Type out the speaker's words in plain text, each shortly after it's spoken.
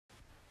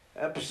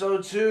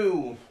Episode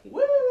 2.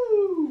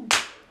 Woo!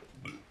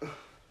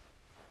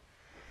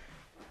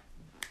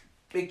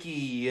 Vicky,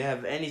 you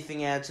have anything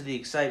to add to the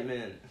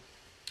excitement?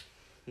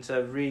 Instead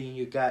of reading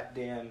your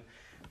goddamn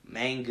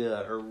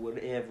manga or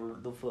whatever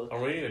the fuck.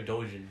 I'm reading a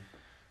Dojin.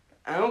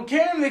 I don't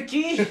care,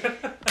 Mickey!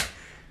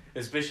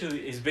 It's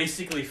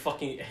basically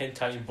fucking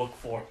hentai in book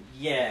form.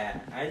 Yeah,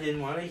 I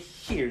didn't want to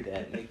hear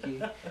that,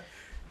 Mickey.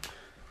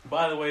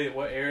 By the way,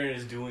 what Aaron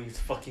is doing is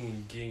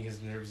fucking getting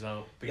his nerves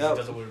out because he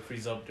doesn't want to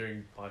freeze up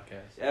during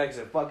podcasts. Yeah, because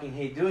I fucking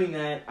hate doing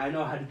that. I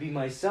know how to be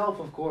myself,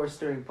 of course,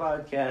 during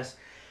podcasts,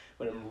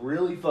 but I'm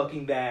really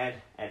fucking bad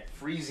at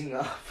freezing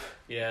up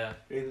Yeah.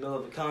 in the middle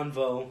of a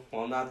convo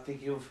while not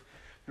thinking of...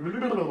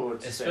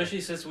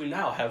 Especially since we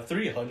now have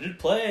 300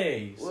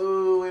 plays.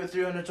 Woo, we have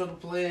 300 total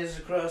plays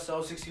across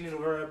all 16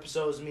 of our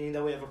episodes, meaning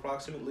that we have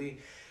approximately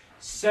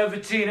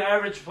 17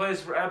 average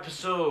plays per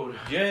episode.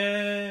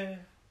 Yeah.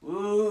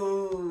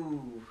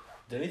 Woo.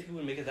 Did anything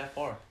would make it that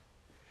far?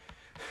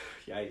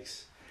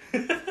 Yikes.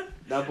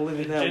 Not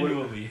believing that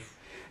Genuinely.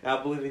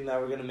 Not believing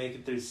that we're going to make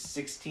it through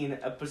 16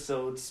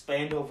 episodes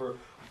spanned over,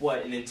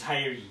 what, an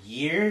entire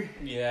year?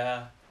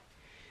 Yeah.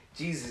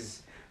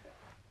 Jesus.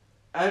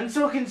 I'm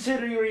still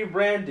considering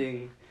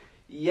rebranding.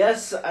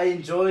 Yes, I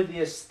enjoy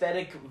the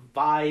aesthetic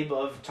vibe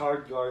of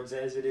Tard Guards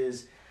as it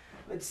is,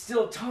 but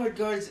still, Tard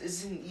Guards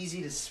isn't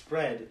easy to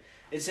spread.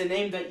 It's a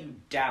name that you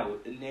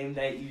doubt, a name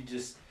that you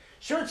just...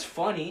 Sure, it's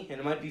funny, and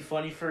it might be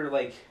funny for,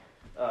 like,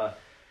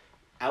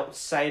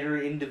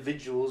 outsider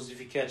individuals, if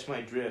you catch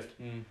my drift.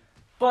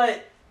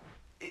 But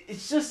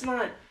it's just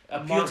not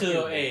appeal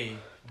to a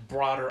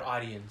broader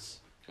audience.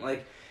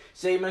 Like,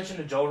 say you mentioned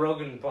a Joe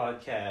Rogan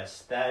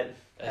podcast that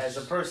has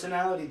a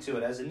personality to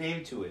it, has a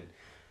name to it.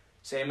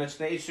 Say I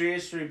mentioned the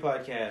H3H3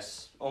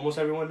 podcast. Almost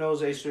everyone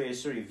knows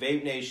H3H3.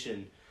 Vape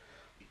Nation.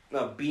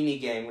 Beanie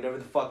Gang, whatever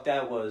the fuck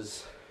that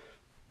was.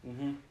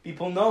 Mm-hmm.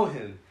 People know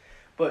him.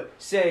 But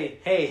say,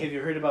 hey, have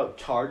you heard about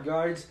Tard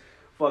Guards?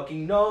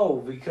 Fucking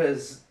no,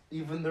 because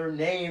even their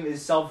name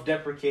is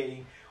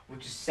self-deprecating,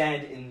 which is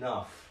sad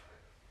enough.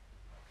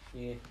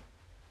 Yeah.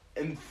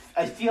 And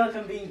I feel like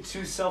I'm being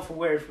too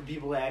self-aware for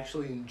people to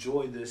actually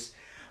enjoy this.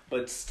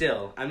 But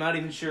still, I'm not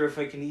even sure if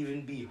I can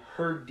even be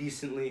heard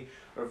decently,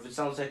 or if it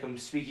sounds like I'm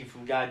speaking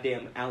from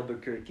goddamn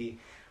Albuquerque,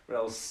 but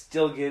I'll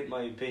still get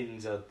my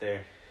opinions out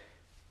there.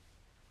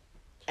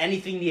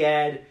 Anything to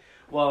add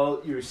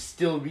while you're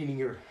still reading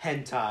your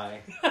hentai?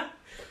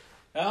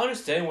 I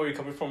understand where you're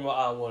coming from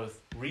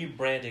with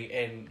rebranding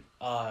and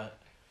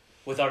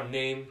with our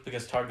name,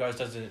 because Tard Guards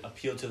doesn't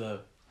appeal to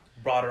the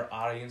broader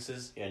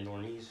audiences. Yeah,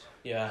 normies.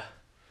 Yeah.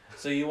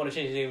 So you want to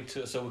change the name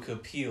to so we could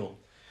appeal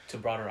to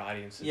broader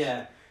audiences.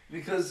 Yeah,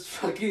 because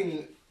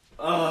fucking...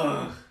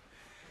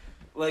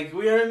 Like,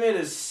 we already made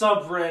a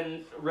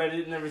subreddit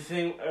and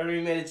everything. I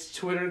already made its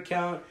Twitter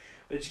account,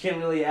 which you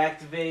can't really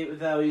activate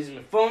without using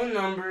a phone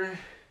number.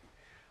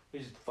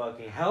 Which is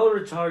fucking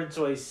hella retarded,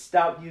 so I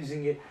stopped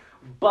using it.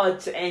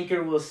 But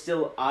Anchor will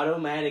still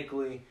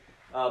automatically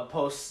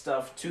post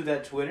stuff to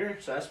that Twitter,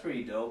 so that's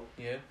pretty dope.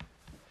 Yeah.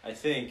 I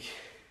think.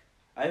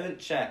 I haven't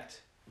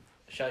checked.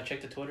 Should I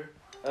check the Twitter?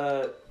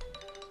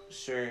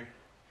 Sure.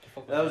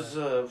 That was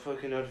a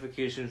fucking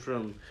notification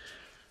from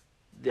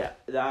the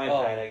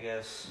iPad, I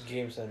guess.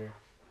 Game Center.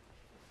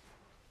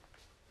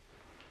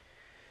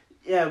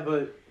 Yeah,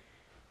 but...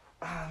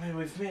 Oh, man,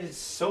 we've made it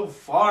so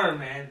far,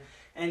 man.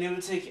 And it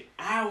would take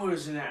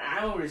hours and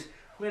hours.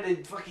 We had a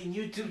fucking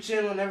YouTube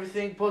channel and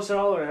everything. Posted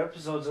all our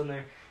episodes on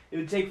there. It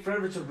would take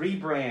forever to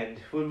rebrand.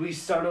 Would we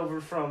start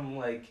over from,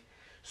 like,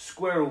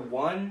 square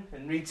one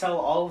and retell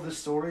all of the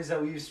stories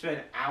that we've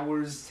spent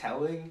hours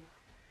telling?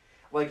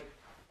 Like,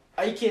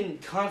 I can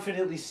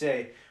confidently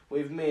say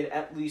we've made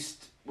at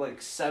least,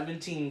 like,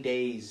 17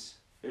 days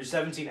or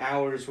 17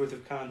 hours worth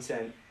of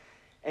content.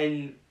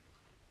 And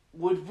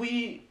would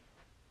we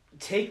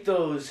take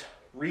those,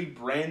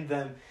 rebrand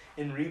them,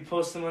 and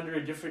repost them under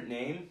a different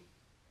name?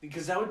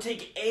 Because that would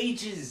take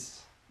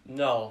ages.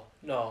 No.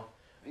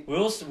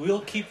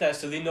 We'll keep that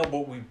so they know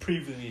what we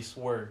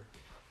previously were.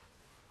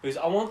 Because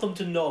I want them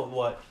to know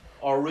what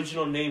our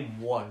original name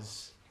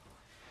was.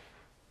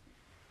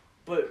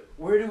 But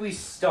where do we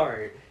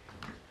start?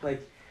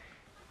 Like,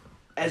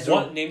 as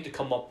what name to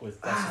come up with?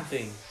 That's the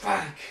thing.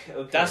 Fuck.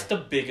 Okay. That's the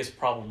biggest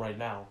problem right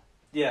now.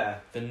 Yeah.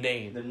 The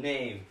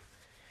name.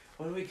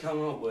 What do we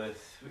come up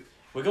with?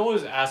 We can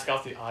always ask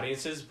out the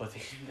audiences, but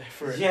they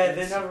never... Yeah,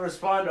 they never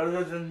respond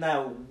other than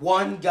that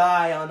one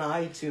guy on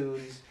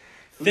iTunes.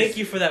 Thank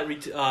you for that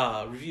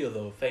review,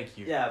 though. Thank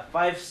you. Yeah,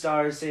 5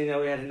 stars saying that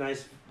we had a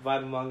nice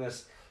vibe among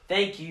us.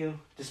 Thank you,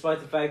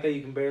 despite the fact that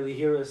you can barely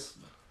hear us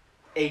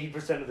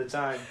 80% of the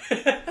time.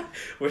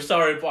 We're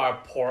sorry for our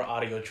poor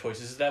audio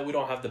choices, that we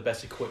don't have the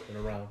best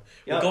equipment around.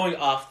 Yep. We're going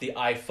off the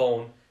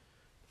iPhone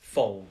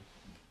phone.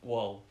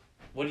 Well,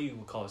 what do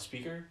you call it?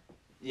 Speaker?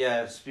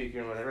 Yeah, speaker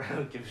and whatever. I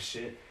don't give a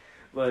shit.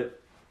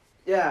 But,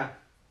 yeah.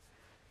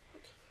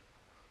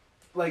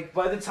 Like,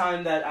 by the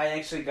time that I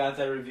actually got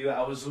that review,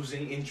 I was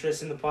losing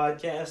interest in the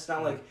podcast.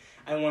 Not like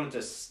I wanted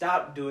to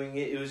stop doing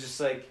it. It was just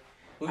like,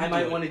 I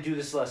might want to do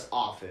this less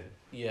often.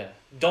 Yeah.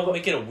 Don't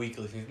make it a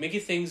weekly thing. Make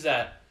it things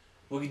that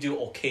we can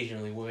do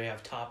occasionally where we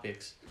have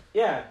topics.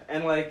 Yeah,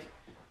 and like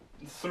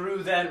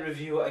through that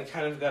review, I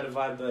kind of got a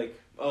vibe like,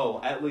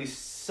 oh, at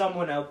least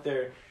someone out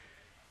there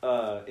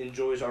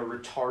enjoys our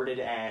retarded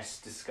ass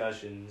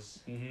discussions.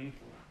 Mm-hmm.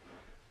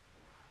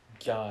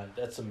 God,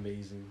 that's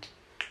amazing.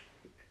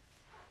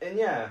 And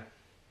yeah,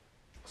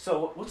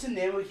 so what's a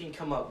name we can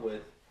come up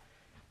with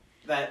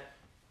that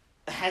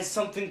has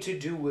something to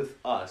do with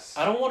us?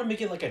 I don't want to make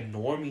it like a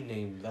normie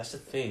name. That's the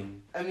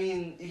thing. I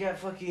mean, you got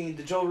fucking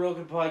the Joe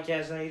Rogan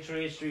podcast and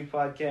HRH3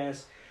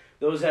 podcast.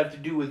 Those have to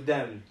do with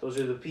them. Those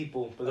are the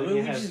people. But I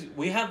then mean,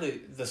 we have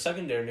the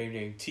secondary name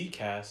named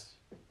T-Cast.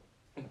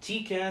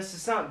 T-Cast,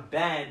 it's not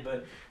bad,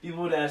 but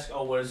people would ask,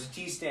 oh, what does the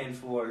T stand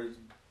for?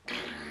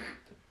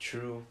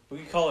 True. We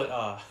could call it,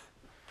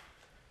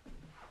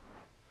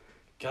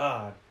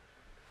 God.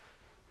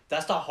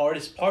 That's the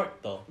hardest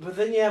part, though. But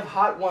then you have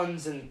hot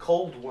ones and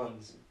cold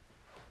ones.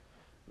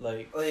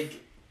 Like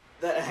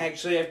that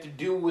actually have to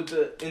do with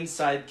the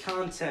inside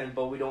content,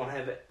 but we don't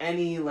have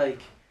any,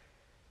 like,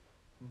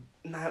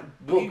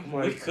 not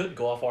bookmark. we could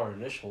go off our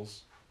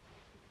initials.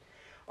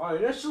 Our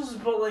initials,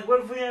 but, like,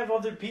 what if we have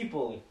other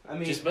people? I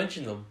mean... Just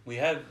mention them.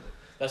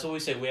 That's what we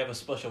say, we have a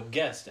special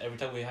guest every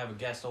time we have a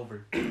guest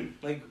over.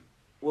 Like,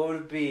 what would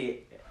it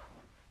be?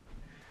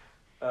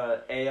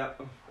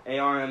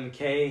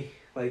 ARMK?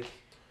 Like,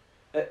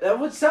 that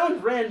would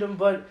sound random,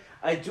 but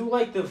I do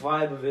like the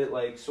vibe of it,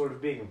 like, sort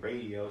of being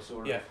radio,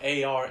 sort of.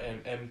 Yeah, AR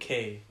and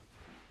MK.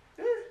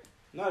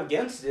 Not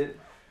against it.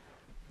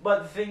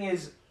 But the thing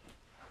is,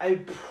 I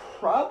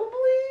probably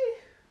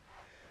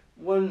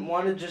wouldn't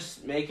want to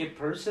just make it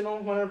personal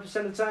 100%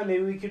 of the time.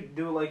 Maybe we could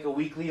do, like, a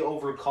weekly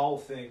over-call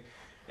thing.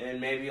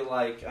 And maybe,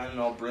 like, I don't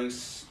know,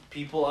 brings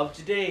people up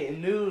to date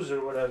in news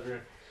or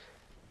whatever.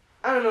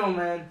 I don't know,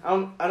 man.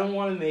 I don't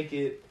want to make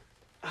it...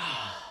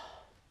 I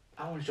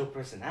want to show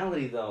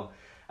personality, though.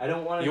 I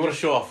don't want to... You want to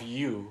show off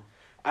you.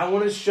 I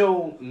want to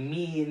show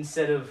me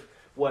instead of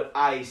what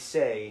I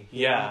say.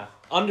 Yeah.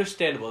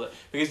 Understandable.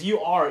 Because you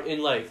are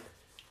in, like,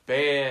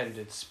 band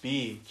and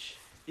speech.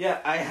 Yeah,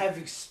 I have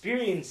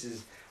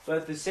experiences. But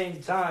at the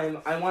same time,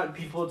 I want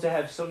people to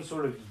have some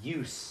sort of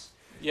use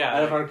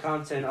out of our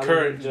content.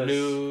 Current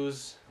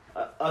news.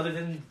 Other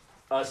than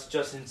us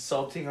just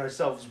insulting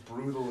ourselves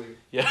brutally.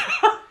 Yeah.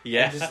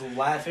 Yeah. And just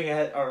laughing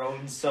at our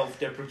own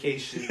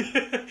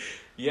self-deprecation.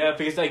 Yeah,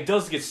 because that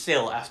does get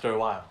stale after a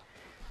while.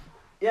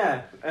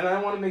 Yeah, and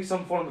I want to make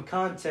some form of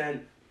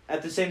content.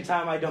 At the same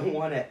time, I don't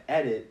want to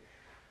edit.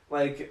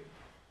 Like,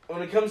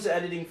 when it comes to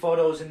editing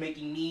photos and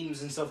making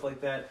memes and stuff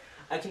like that,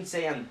 I can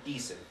say I'm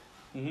decent.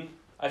 Mm-hmm.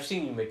 I've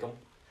seen you make them.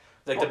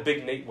 Like the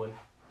Big Nate one.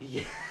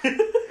 Yeah.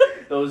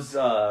 Those,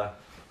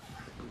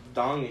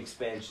 dong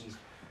expansions.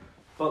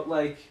 But,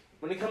 like,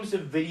 when it comes to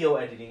video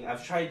editing,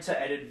 I've tried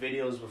to edit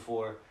videos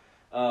before.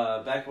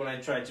 Back when I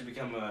tried to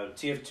become a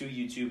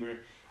TF2 YouTuber,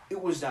 it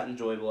was not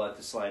enjoyable at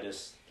the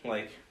slightest.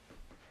 Like,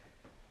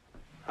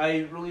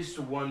 I released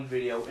one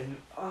video and,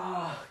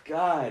 oh,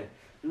 God,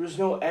 there was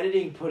no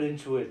editing put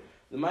into it.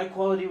 The mic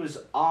quality was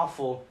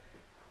awful,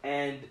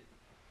 and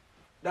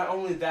not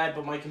only that,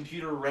 but my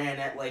computer ran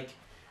at, like,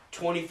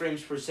 20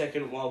 frames per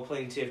second while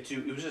playing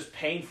TF2. It was just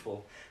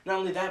painful. Not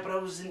only that, but I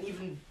wasn't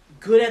even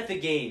good at the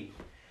game.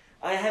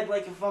 I had,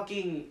 like, a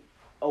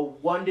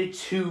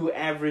 1-to-2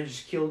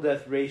 average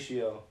kill-death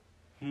ratio.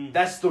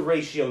 That's the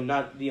ratio,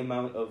 not the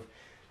amount of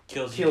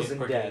kills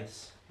and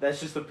deaths. That's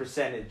just the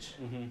percentage.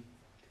 Mm-hmm.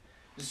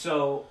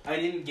 So, I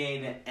didn't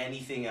gain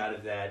anything out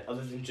of that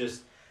other than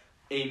just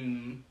a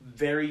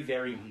very,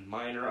 very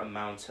minor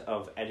amount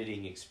of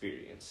editing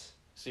experience.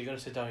 So you're going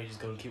to sit down and you're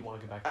just going to keep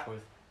walking back and forth?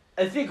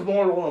 I think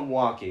more while I'm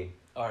walking.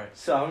 Alright.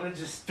 So, I'm going to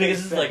just...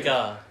 Because this is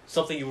like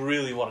something you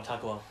really want to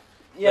talk about.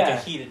 Yeah. Like a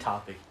heated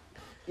topic.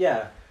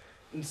 Yeah.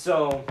 And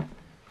so...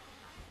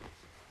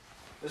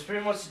 that's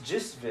pretty much the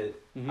gist of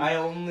it.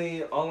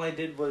 Mm-hmm. All I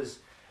did was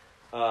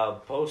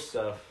post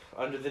stuff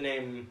under the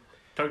name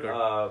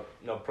Prostra.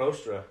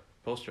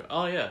 Prostra.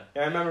 Oh yeah.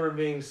 I remember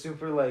being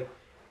super like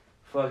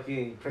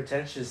fucking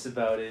pretentious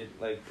about it.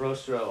 Like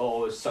Prostra,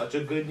 oh, it's such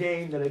a good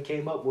name that I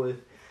came up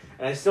with.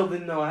 And I still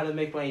didn't know how to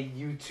make my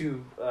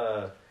YouTube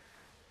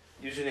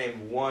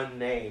username one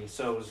name.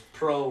 So it was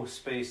Pro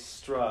space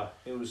Stra.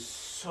 It was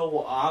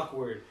so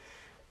awkward.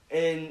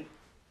 And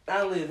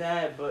not only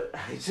that, but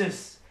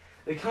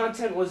the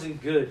content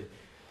wasn't good.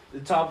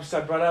 The topics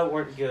I brought out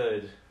weren't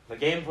good. The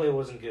gameplay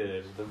wasn't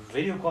good. The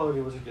video quality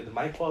wasn't good. The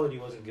mic quality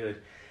wasn't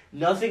good.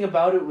 Nothing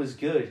about it was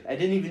good. I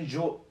didn't even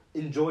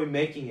enjoy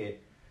making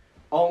it.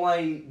 All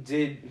I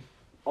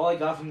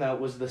got from that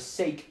was the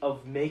sake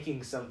of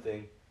making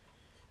something.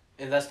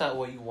 And that's not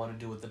what you want to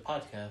do with the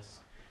podcast.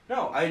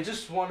 No, I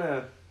just want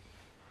to...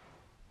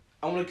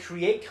 I want to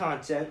create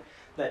content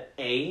that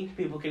A,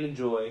 people can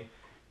enjoy,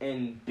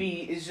 and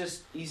B, is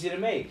just easy to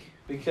make.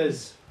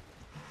 Because...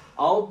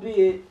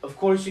 albeit, of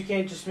course, you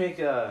can't just make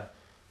a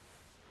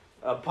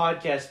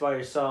podcast by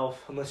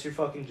yourself unless you're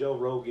fucking Joe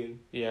Rogan.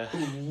 Yeah.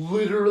 Who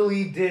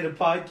literally did a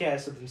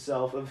podcast with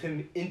himself, of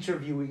him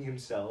interviewing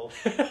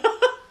himself.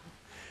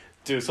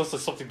 Dude, sounds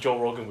like something Joe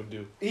Rogan would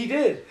do. He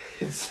did.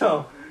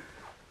 So,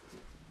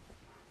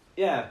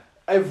 yeah.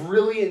 I've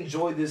really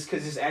enjoyed this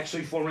because it's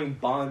actually forming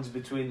bonds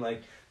between,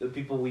 like, the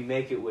people we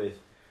make it with.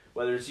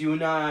 Whether it's you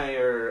and I,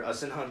 or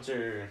us and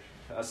Hunter,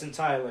 us and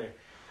Tyler.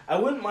 I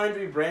wouldn't mind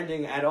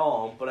rebranding at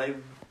all, but I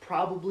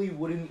probably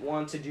wouldn't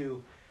want to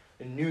do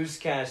a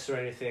newscast or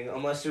anything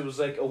unless it was,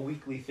 like, a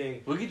weekly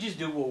thing. We could just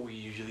do what we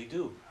usually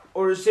do.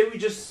 Or say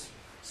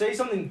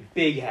something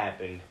big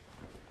happened.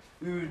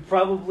 We would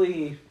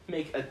probably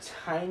make a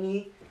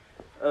tiny,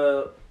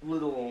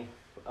 little,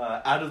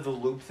 out of the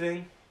loop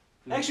thing.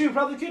 Actually, we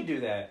probably could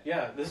do that.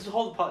 Yeah, this is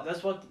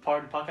that's what the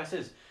part of the podcast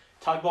is.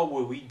 Talk about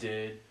what we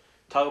did.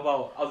 Talk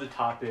about other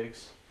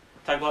topics.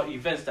 Talk about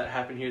events that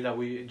happened here that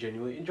we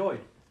genuinely enjoyed.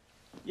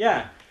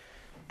 Yeah.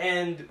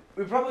 And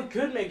we probably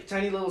could make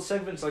tiny little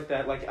segments like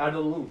that, like out of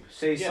the loop.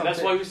 Say something.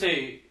 That's why we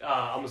say,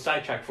 I'm going to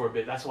sidetrack for a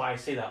bit. That's why I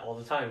say that all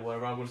the time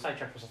whenever I'm going to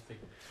sidetrack for something.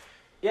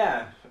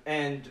 Yeah,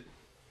 and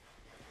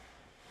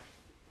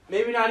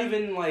maybe not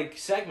even, like,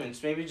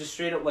 segments. Maybe just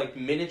straight up, like,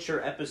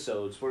 miniature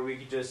episodes where we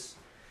could just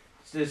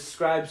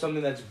describe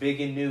something that's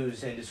big in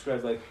news and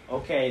describe, like,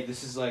 okay,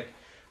 this is, like,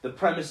 the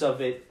premise of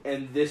it,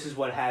 and this is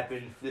what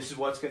happened. This is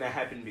what's going to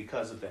happen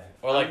because of that.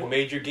 Or, like,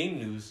 major game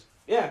news.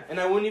 Yeah, and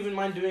I wouldn't even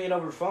mind doing it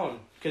over phone,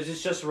 because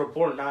it's just a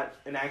report, not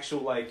an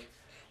actual, like,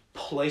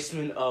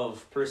 placement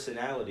of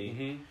personality.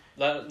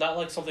 Mm-hmm. Not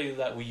like something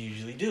that we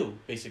usually do,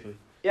 basically.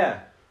 Yeah.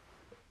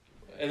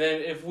 And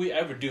then if we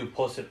ever do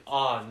post it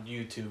on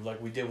YouTube,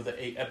 like we did with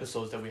the 8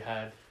 episodes that we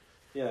had,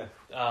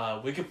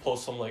 we could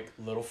post some, like,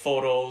 little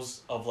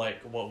photos of,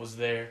 like, what was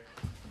there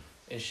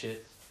and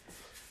shit.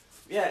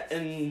 Yeah,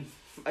 and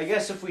I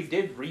guess if we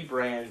did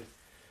rebrand,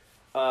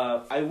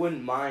 I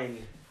wouldn't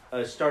mind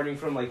starting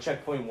from, like,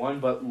 checkpoint 1,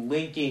 but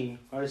linking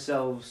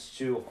ourselves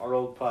to our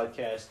old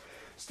podcast,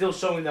 still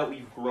showing that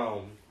we've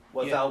grown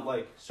without,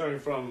 like, starting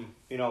from,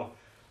 you know,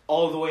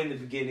 all the way in the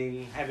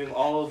beginning, having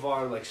all of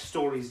our, like,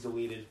 stories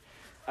deleted.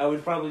 I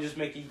would probably just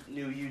make a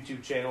new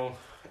YouTube channel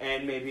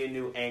and maybe a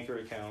new Anchor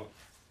account.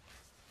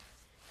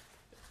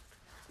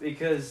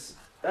 Because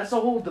that's a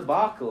whole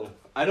debacle.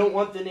 I don't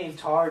want the name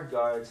Tard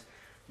Guards,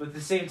 but at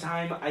the same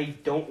time, I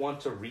don't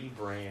want to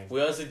rebrand.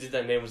 We honestly did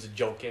that name as a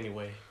joke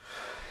anyway.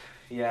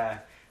 Yeah.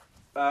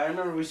 I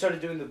remember we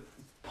started doing the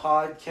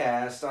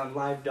podcast on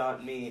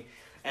Live.me,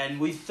 and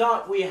we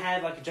thought we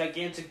had, like, a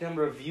gigantic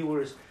number of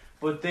viewers,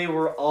 but they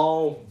were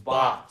all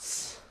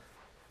bots.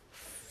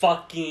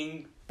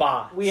 Fucking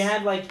bots. We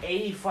had, like,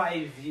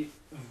 85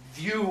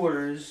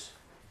 viewers.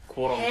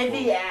 Quote unquote.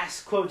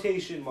 Heavy-ass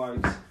quotation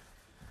marks.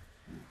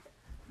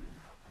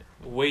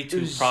 Way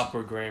too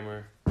proper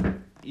grammar.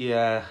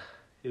 Yeah,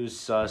 it was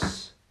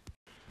sus.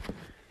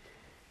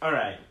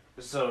 Alright,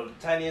 so,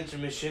 tiny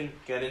intermission.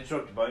 Got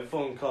interrupted by a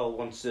phone call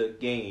once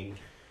again.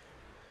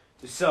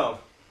 So,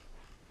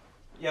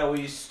 yeah,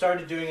 we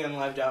started doing it on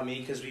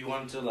Live.me because we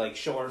wanted to, like,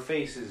 show our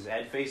faces,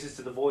 add faces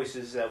to the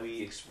voices that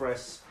we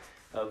express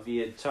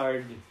via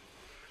Tard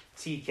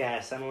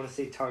TCast. I don't want to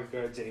say Tard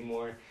Guards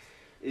anymore.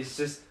 It's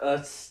just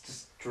us,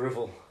 just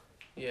drivel.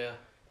 Yeah.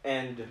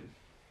 And,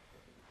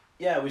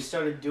 yeah, we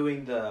started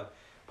doing the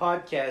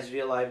podcast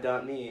via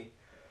Live.me.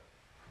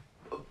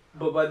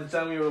 But by the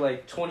time we were,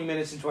 like, 20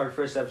 minutes into our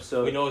first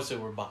episode... We noticed that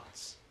we're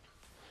bots.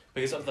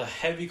 Because of the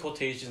heavy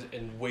quotations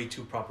and way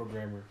too proper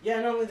grammar.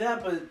 Yeah, not only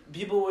that, but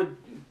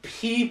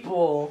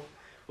people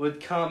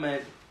would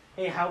comment,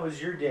 hey, how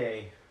was your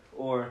day?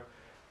 Or,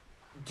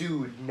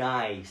 dude,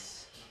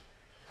 nice.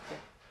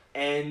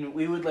 And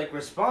we would, like,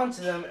 respond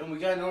to them, and we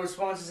got no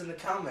responses in the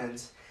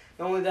comments.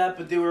 Not only that,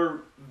 but they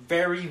were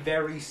very,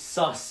 very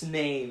sus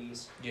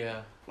names.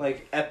 Yeah.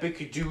 Like,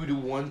 Epic Dude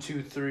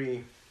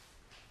 123.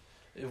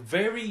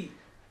 Very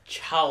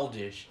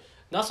childish.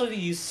 Not something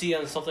you see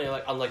on something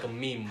like on, like, a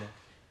meme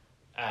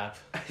app.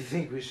 I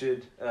think we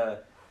should,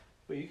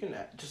 you can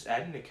just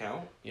add an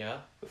account? Yeah.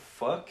 The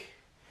fuck?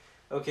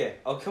 Okay,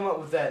 I'll come up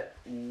with that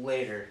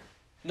later.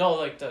 No,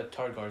 like the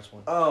Tard Guards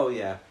one. Oh,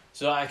 yeah.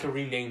 So I could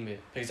rename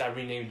it, because I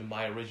renamed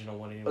my original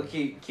one anyway.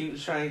 Okay, keep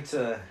trying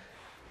to...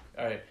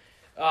 Alright.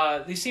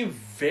 They seem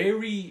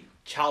very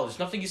childish.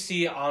 Nothing you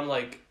see on,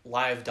 like,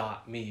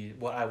 Live.me,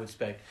 what I would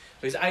expect.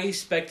 Because I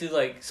expected,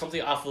 like,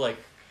 something off of, like,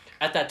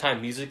 at that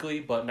time, Musically,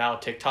 but now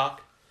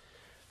TikTok.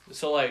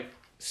 So, like,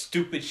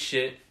 stupid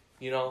shit,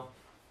 you know?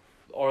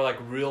 Or, like,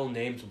 real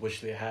names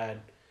which they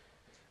had.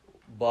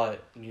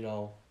 But, you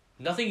know,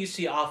 nothing you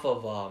see off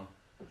of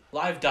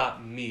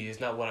Live.me is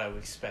not what I would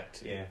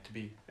expect to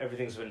be.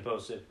 Everything's been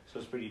posted, so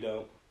it's pretty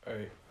dope.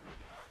 Alright.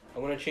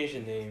 I'm gonna change the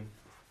name.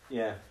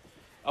 Yeah.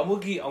 I'm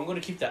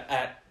gonna keep the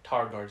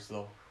 @Tard Guards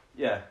though.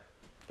 Yeah.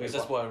 Because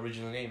that's what I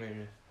originally named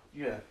it.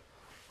 Yeah.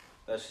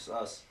 That's just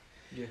us.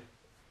 Yeah.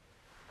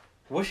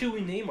 What should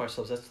we name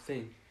ourselves? That's the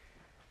thing.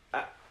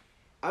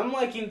 I'm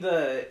liking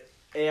the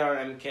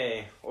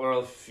ARMK, or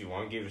if you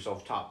want to give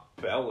yourself Top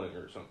Belling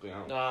or something. I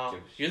don't know.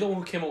 You're the one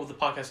who came up with the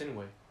podcast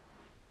anyway.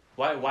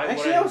 Why?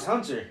 Actually, that was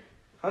Hunter.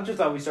 Hunter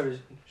thought we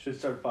should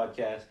start a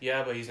podcast.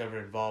 Yeah, but he's never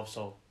involved,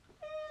 so.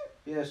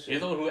 Yeah, sure. You're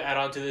the one who add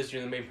on to this.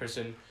 You're the main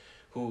person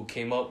who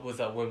came up with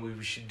when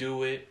we should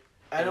do it.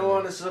 I don't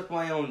want to suck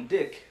my own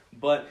dick,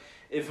 but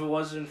if it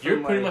wasn't for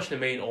You're pretty much the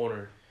main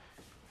owner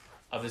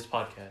of this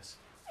podcast.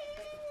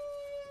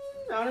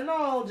 I don't know,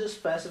 I'll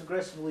just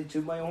passive-aggressively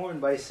toot my horn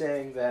by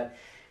saying that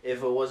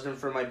if it wasn't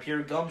for my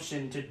pure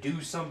gumption to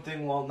do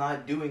something while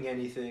not doing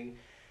anything,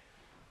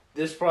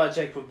 this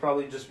project would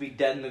probably just be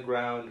dead in the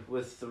ground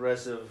with the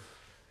rest of...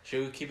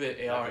 Should we keep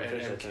it AR and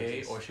finish that MK,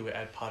 sentence. or should we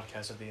add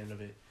podcast at the end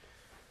of it?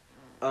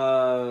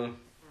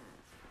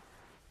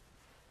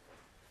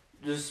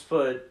 Just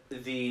put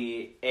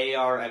the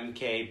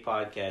ARMK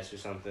podcast or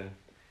something.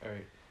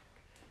 Alright.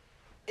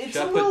 It's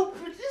Should a I put-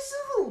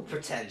 little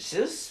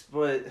pretentious,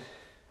 but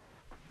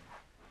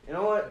you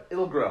know what?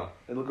 It'll grow.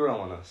 It'll grow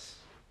on us.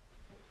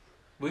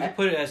 We can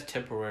put it as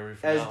temporary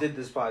for As now. did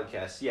this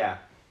podcast. Yeah.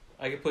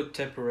 I can put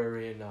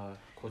temporary in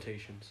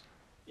quotations.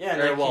 Yeah.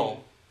 And Very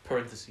well.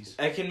 Parentheses.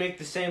 I can make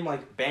the same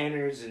like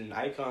banners and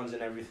icons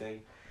and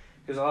everything,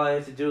 because all I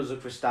have to do is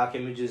look for stock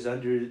images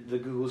under the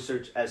Google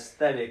search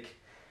aesthetic,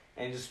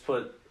 and just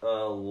put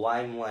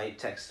Limelight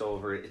text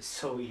over it. It's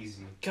so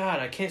easy. God,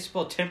 I can't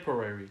spell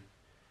temporary.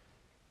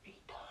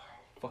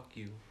 Fuck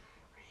you.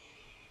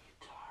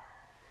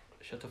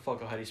 Shut the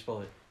fuck up. How do you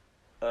spell it?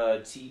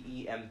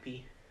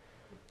 TEMP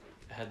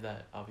I had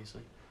that,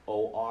 obviously.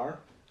 OR.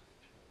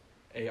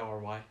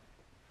 ARY.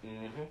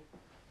 Mhm.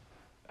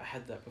 I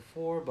had that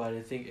before, but I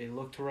didn't think it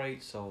looked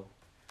right, so...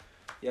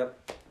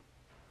 Yep.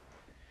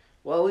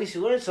 Well, at least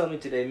you learned something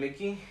today,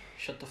 Mickey.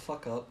 Shut the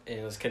fuck up,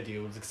 and let's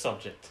continue with the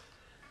subject.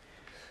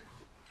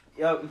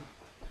 Yep.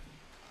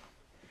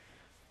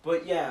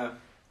 But yeah,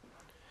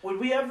 would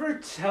we ever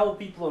tell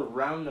people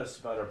around us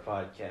about our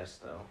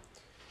podcast, though?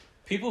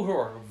 People who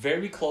are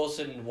very close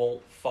and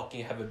won't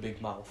fucking have a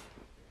big mouth.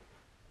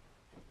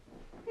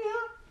 Yeah,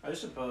 I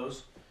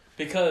suppose.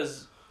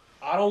 Because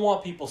I don't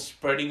want people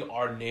spreading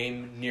our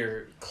name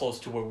close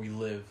to where we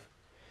live.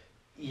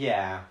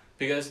 Yeah.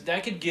 Because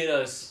that could get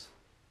us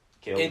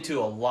Killed. into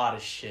a lot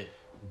of shit.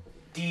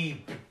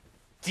 Deep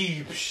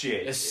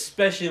shit.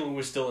 Especially when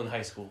we're still in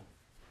high school.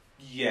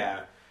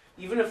 Yeah.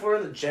 Even if we're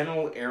in the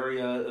general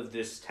area of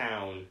this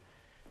town,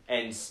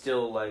 and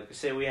still, like,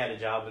 say we had a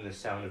job in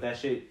this town, if that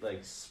shit, like,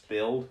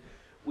 spilled,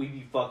 we'd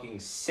be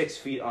fucking 6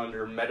 feet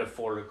under,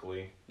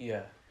 metaphorically.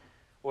 Yeah.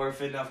 Or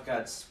if enough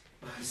got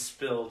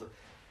spilled,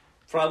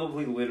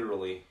 probably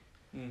literally.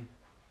 Mm.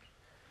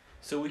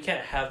 So we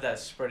can't have that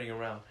spreading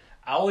around.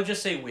 I would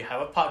just say we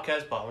have a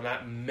podcast, but I will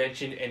not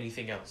mention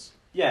anything else.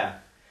 Yeah.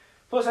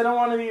 Plus, I don't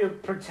want to be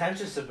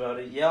pretentious about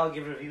it. Yeah, I'll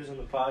give reviews on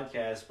the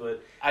podcast,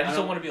 but... I just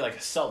don't want to be like a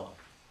sellout.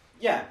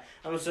 Yeah,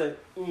 I'm going to say,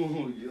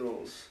 oh,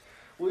 yes,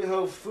 we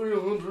have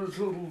 300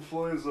 total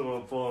plays on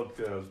our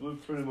podcast. We're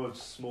pretty much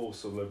small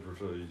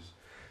celebrities.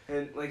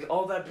 And, like,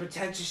 all that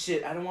pretentious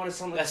shit, I don't want to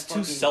sound like That's a too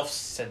fucking...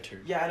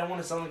 self-centered. Yeah, I don't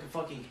want to sound like a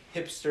fucking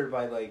hipster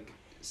by, like,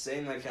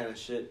 saying that kind of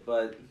shit,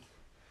 but...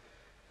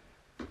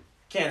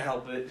 Can't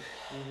help it.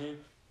 Mm-hmm.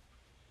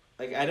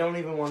 Like, I don't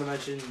even want to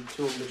mention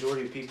to a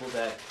majority of people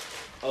that,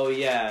 oh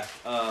yeah,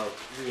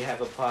 we have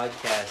a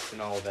podcast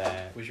and all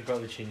that. We should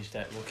probably change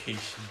that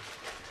location.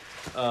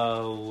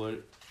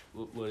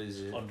 What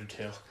is it?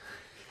 Undertale.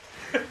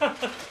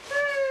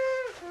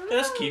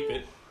 Let's keep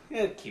it.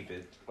 Yeah, keep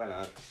it. Why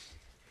not?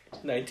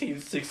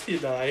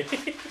 1969.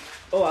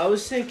 Oh, I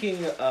was thinking,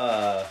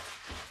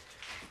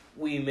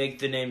 we make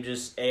the name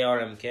just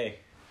ARMK.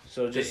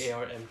 So just... The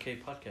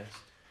ARMK podcast.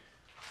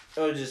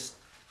 Oh, just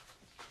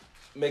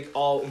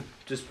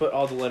put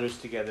all the letters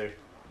together.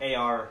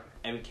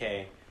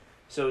 ARMK.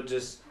 So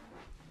just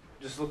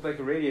look like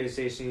a radio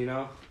station, you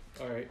know?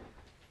 Alright.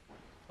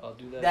 I'll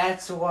do that.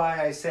 That's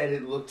why I said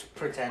it looked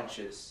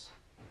pretentious.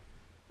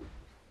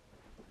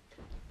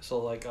 So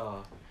like,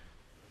 ARMK.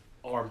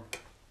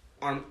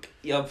 ARMK.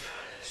 Yup.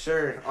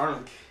 Sure,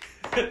 ARMK.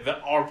 The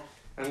ARMK.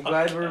 I'm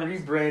glad we're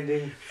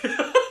rebranding.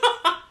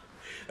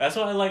 That's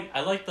what I like.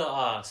 I like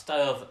the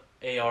style of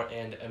AR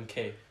and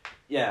MK.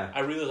 Yeah. I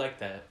really like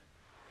that.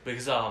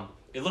 Because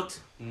it looked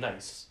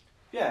nice.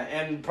 Yeah,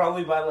 and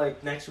probably by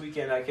like next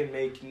weekend I can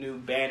make new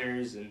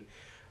banners and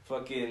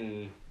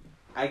fucking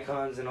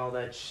icons and all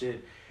that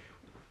shit.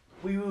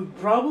 We would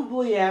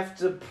probably have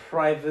to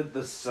private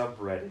the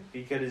subreddit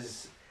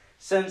because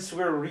since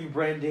we're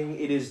rebranding,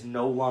 it is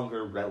no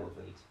longer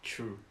relevant.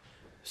 True.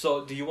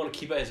 So, do you want to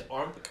keep it as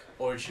ARMK,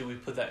 or should we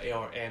put that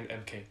AR and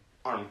MK?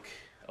 ARMK. Okay.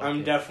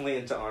 I'm definitely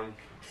into ARMK.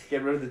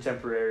 Get rid of the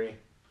temporary.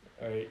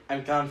 Alright.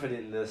 I'm confident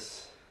in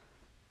this.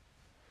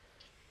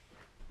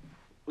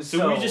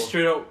 So we just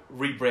straight up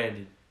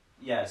rebranded.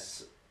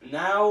 Yes.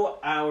 Now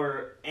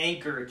our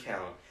Anchor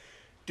account.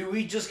 Do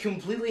we just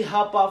completely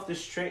hop off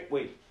this train?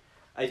 Wait.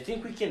 I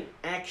think we can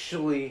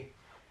actually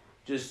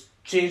just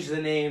change the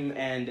name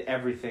and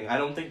everything. I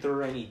don't think there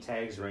are any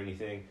tags or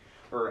anything.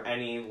 Or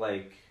any,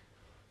 like...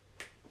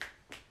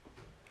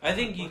 I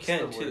think you What's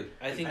can, the too. word?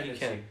 I think you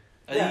Dependency. can.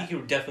 I Yeah. think you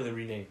can definitely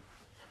rename.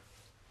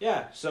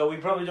 Yeah, so we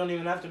probably don't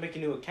even have to make a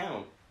new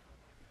account.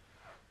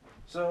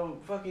 So,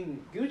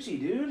 fucking Gucci,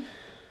 dude.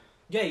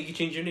 Yeah, you can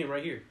change your name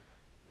right here.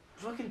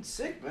 Fucking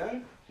sick,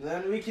 man.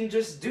 Then we can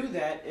just do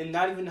that and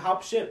not even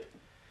hop ship.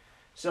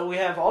 So we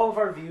have all of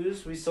our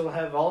views. We still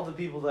have all the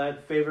people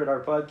that favorite our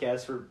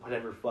podcast for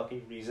whatever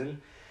fucking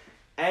reason.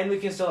 And we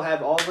can still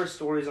have all of our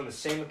stories on the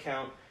same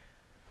account.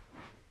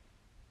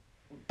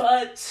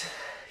 But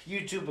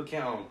YouTube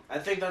account, I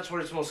think that's where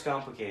it's most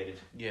complicated.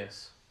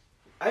 Yes.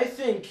 I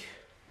think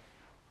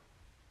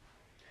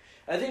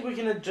we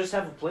can just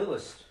have a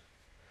playlist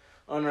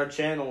on our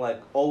channel, like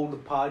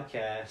old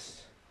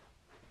podcasts,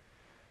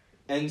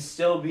 and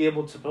still be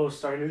able to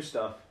post our new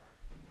stuff.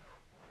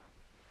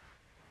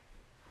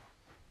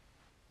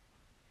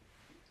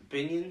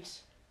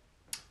 Opinions?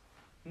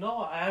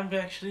 No, I'm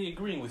actually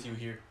agreeing with you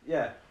here.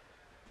 Yeah.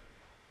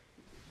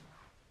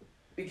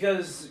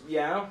 Because,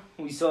 yeah,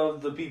 we still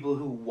have the people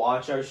who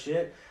watch our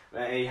shit.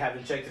 I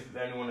haven't checked if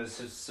anyone has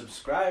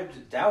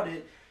subscribed, doubt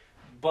it.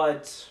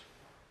 But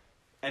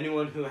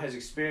anyone who has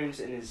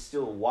experience and is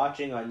still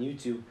watching on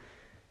YouTube,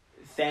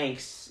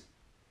 thanks.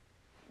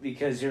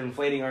 Because you're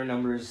inflating our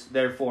numbers,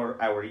 therefore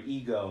our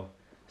ego.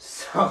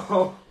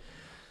 So...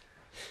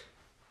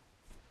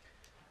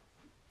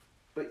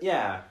 But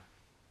yeah.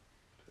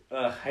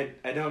 I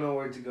don't know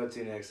where to go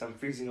to next. I'm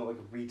freezing up like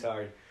a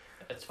retard.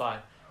 It's fine.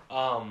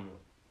 I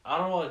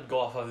don't want to go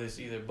off of this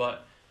either,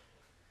 but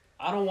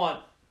I don't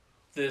want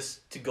this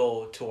to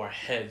go to our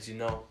heads, you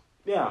know?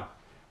 Yeah.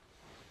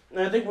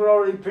 And I think we're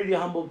already pretty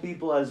humble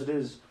people as it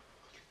is.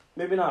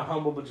 Maybe not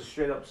humble, but just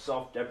straight up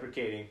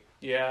self-deprecating.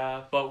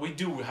 Yeah, but we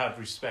do have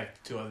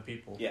respect to other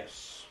people.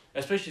 Yes.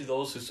 Especially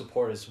those who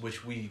support us,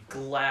 which we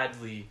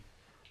gladly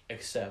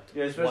accept.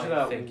 Yeah, especially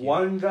that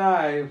one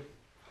guy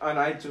on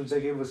iTunes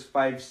that gave us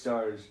 5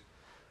 stars.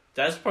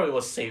 That's probably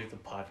what saved the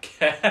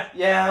podcast.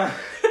 Yeah.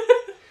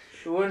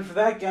 If it weren't for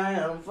that guy,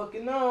 I don't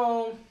fucking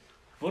know.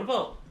 What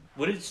about,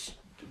 would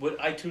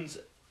iTunes,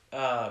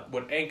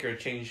 would Anchor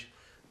change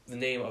the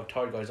name of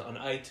Tard Guards on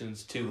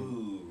iTunes too?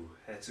 Ooh,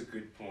 that's a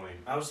good point.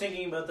 I was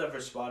thinking about that for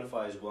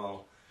Spotify as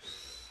well.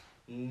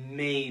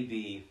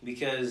 Maybe,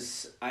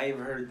 because I've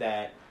heard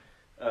that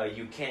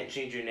you can't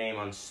change your name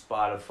on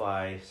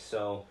Spotify,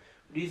 so...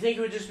 Do you think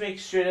it would just make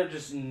straight up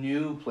just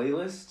new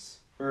playlists?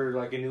 Or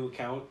like a new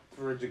account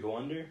for it to go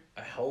under?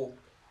 I hope.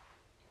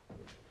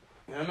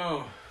 I don't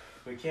know.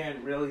 We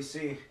can't really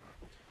see.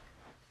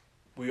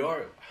 We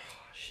are...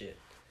 shit.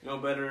 No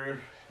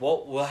better...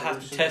 Well, we'll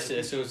have to test it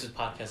as soon as this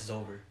podcast is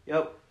over.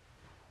 Yep.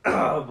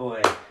 Oh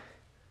boy.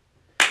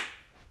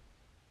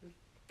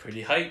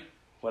 Pretty hype.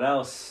 What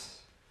else?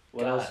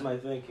 What else am I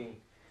thinking?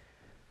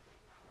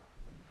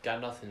 Got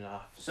nothing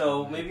off.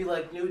 So maybe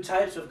like new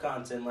types of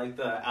content, like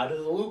the out of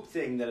the loop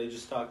thing that I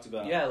just talked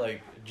about. Yeah,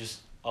 like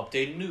just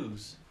updating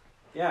news.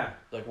 Yeah.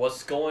 Like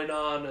what's going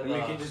on. And we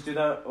can just do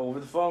that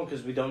over the phone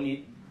because we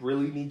don't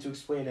really need to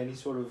explain any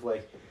sort of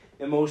like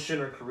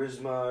emotion or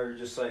charisma or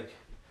just like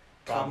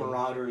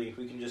camaraderie.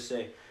 We can just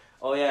say,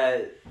 oh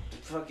yeah,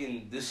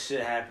 fucking this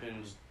shit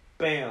happened.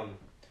 Bam.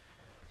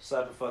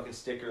 Slap a fucking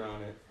sticker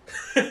on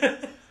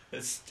it.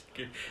 A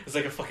sticker. It's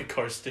like a fucking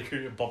car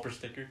sticker, a bumper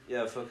sticker.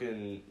 Yeah,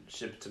 fucking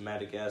ship it to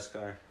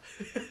Madagascar.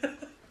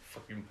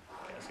 Fucking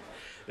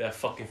that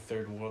fucking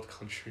third world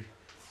country.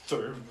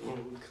 Third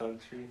world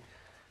country.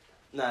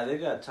 Nah, they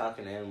got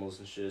talking animals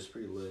and shit. It's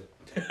pretty lit.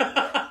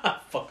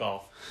 Fuck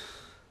off.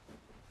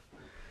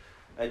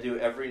 I do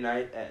every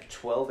night at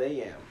 12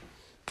 a.m.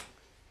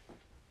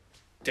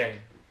 Dang.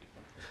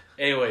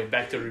 Anyway,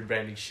 back to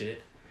rebranding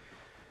shit.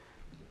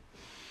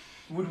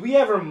 Would we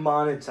ever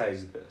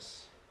monetize this?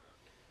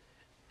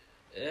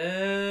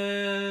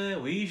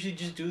 We usually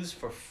just do this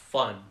for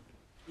fun.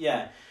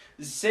 Yeah.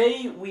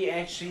 Say we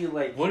actually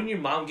like... Wouldn't your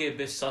mom get a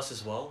bit sus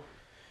as well?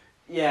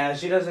 Yeah,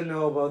 she doesn't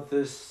know about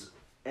this.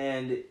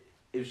 And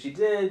if she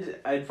did,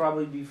 I'd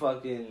probably be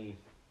fucking...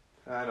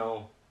 I don't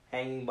know.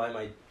 Hanging by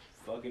my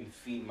fucking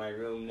feet in my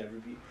room.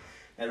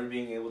 Never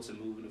being able to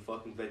move in a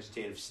fucking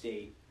vegetative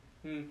state.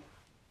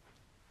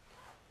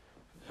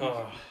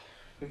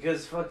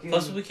 Because fucking...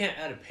 Plus, we can't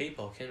add a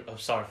PayPal. I'm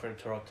sorry for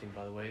interrupting,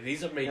 by the way.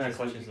 These are major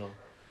questions, though.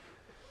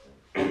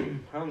 I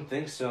don't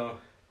think so.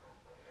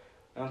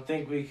 I don't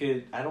think we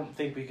could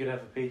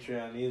have a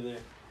Patreon either.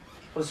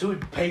 Plus, who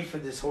would pay for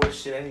this horse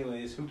shit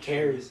anyways? Who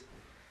cares?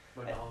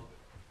 My dog.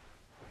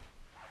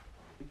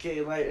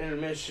 Okay, light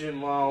intermission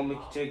while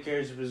Mickey take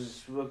care of his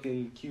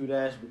fucking cute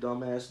ass but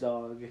dumb ass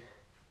dog.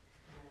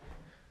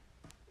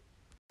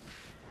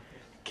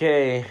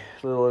 Okay,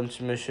 little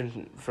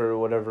intermission for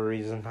whatever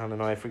reason. I don't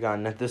know, I've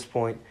forgotten at this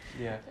point.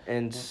 Yeah.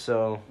 And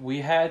so... We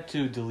had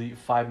to delete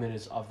 5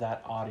 minutes of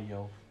that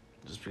audio.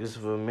 Just because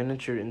of a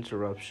miniature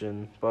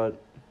interruption.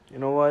 But, you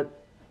know what?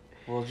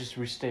 We'll just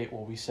restate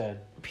what we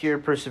said. Pure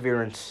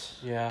perseverance.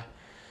 Yeah.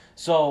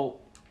 So,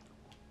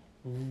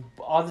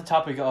 on the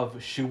topic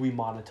of should we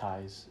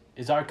monetize,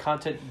 is our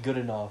content good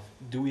enough?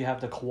 Do we have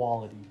the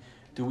quality?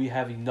 Do we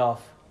have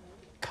enough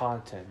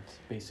content,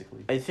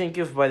 basically? I think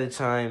if by the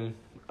time,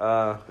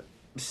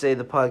 say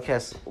the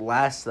podcast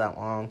lasts that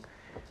long,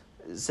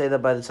 say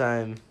that by the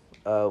time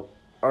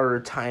our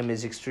time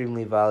is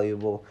extremely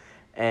valuable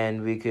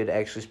and we could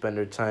actually spend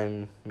our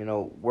time,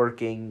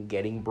 working,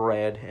 getting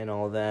bread and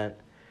all that.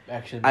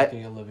 Actually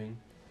making a living.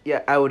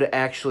 Yeah, I would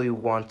actually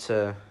want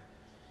to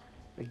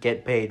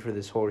get paid for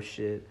this horse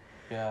shit.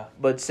 Yeah.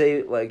 But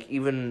say, like,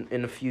 even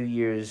in a few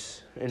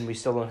years, and we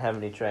still don't have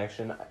any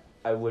traction,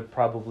 I would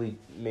probably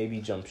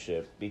maybe jump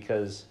ship,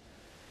 because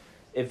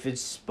if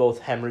it's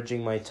both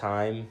hemorrhaging my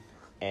time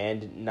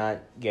and not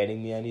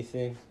getting me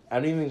anything, I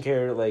don't even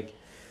care, like,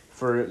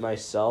 for it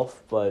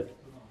myself, but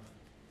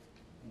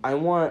I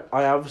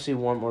obviously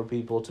want more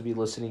people to be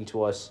listening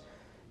to us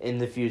in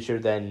the future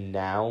than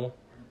now.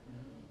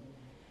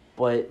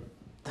 But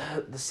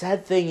the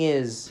sad thing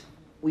is,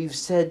 we've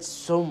said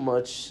so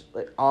much,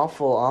 like,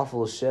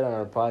 awful shit on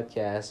our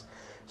podcast,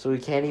 so we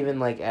can't even,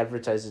 like,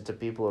 advertise it to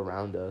people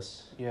around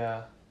us.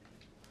 Yeah.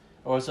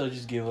 Or else they'll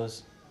just give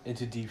us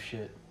into deep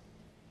shit.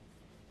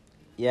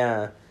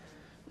 Yeah.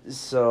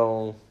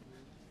 So,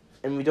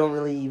 and we don't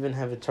really even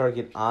have a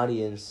target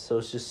audience, so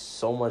it's just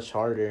so much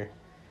harder.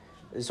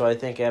 So I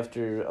think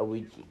after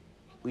we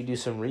do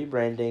some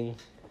rebranding,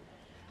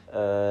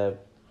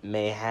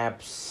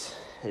 mayhaps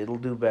it'll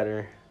do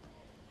better.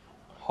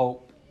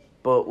 Hope.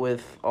 But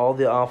with all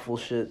the awful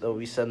shit that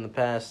we said in the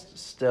past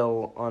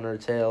still on our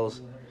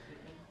tails,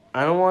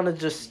 I don't want to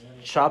just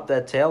chop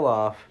that tail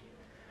off.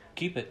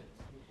 Keep it.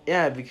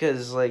 Yeah,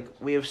 because, like,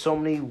 we have so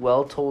many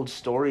well-told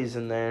stories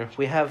in there.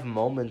 We have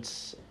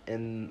moments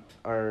in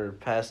our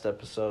past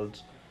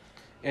episodes.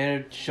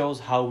 And it shows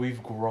how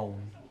we've grown.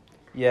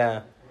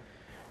 Yeah.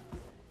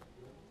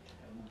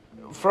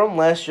 From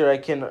last year, I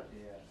can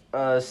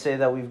say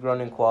that we've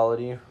grown in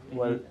quality.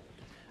 What,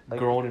 like,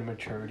 grown in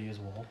maturity as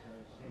well.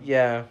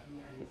 Yeah.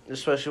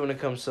 Especially when it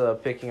comes to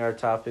picking our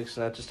topics,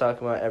 not just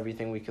talking about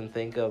everything we can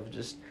think of,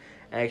 just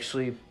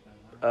actually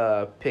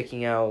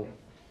picking out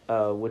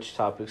which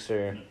topics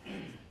are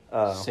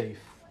safe.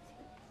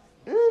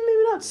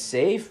 Maybe not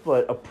safe,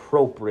 but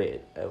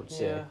appropriate, I would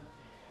say. Yeah.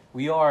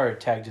 We are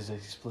tagged as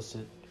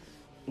explicit.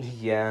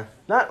 Yeah.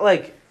 Not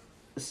like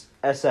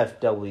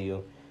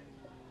SFW.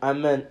 I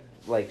meant,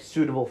 like,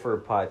 suitable for a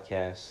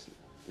podcast.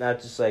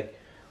 Not just like,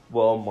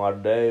 well, my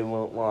day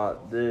went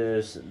like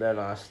this, and then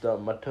I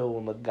stubbed my toe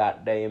in the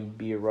goddamn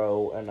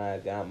bureau, and I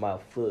got my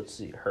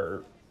footsie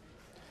hurt.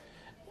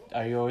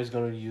 Are you always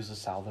going to use a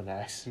Southern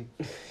accent?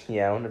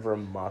 Yeah, whenever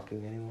I'm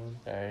mocking anyone.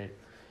 Alright.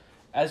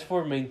 As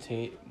for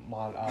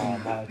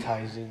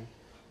monetizing,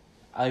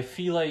 I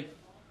feel like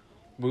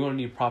we're going to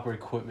need proper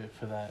equipment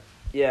for that.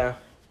 Yeah.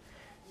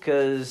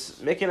 Because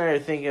Mick and I are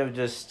thinking of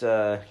just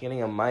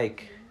getting a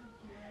mic.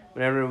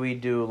 Whenever we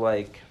do,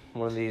 like,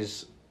 one of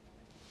these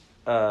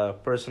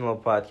personal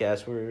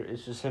podcasts where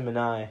it's just him and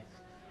I.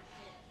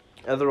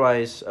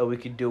 Otherwise, we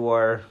could do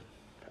our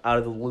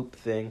out-of-the-loop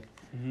thing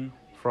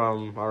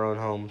from our own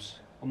homes.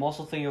 I'm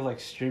also thinking of,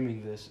 like,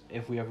 streaming this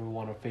if we ever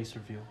want a face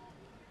reveal.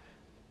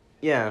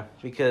 Yeah,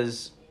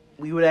 because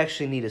we would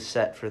actually need a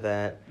set for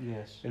that.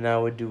 Yes. And I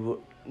would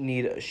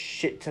need a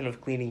shit ton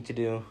of cleaning to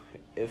do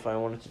if I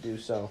wanted to do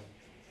so.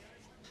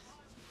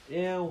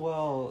 Yeah,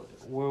 well,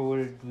 where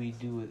would we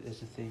do it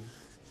as a thing?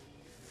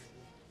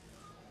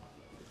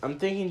 I'm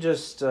thinking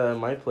just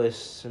my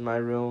place, in my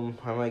room.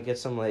 I might get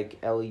some, like,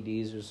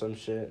 LEDs or some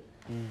shit.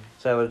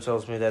 Tyler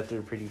tells me that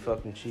they're pretty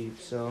fucking cheap,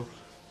 so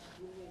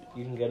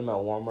you can get them at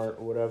Walmart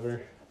or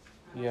whatever.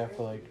 Yeah,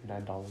 for like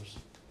 $9.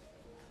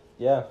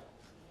 Yeah.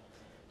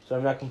 So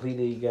I'm not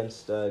completely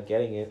against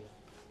getting it.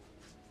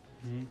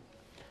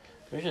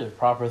 Make sure they're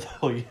proper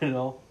though, you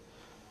know?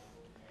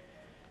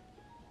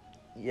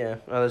 Yeah,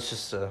 that's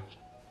just a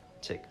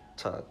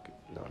TikTok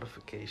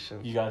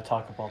notification. You gotta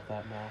talk about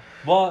that now.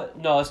 But,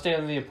 no, let's stay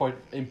on the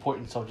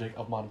important subject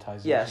of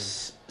monetization.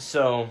 Yes,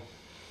 so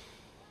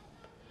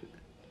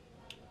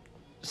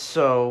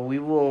we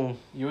will...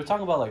 You were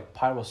talking about, like,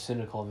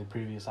 Pyrocynical in the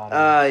previous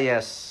audio.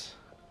 Yes.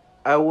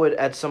 I would,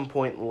 at some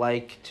point,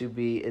 like to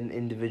be an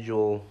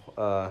individual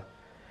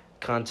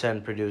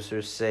content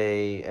producer,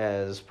 say,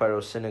 as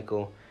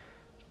Pyrocynical.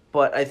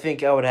 But I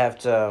think I would have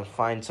to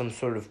find some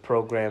sort of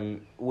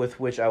program with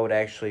which I would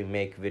actually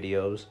make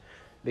videos.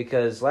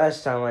 Because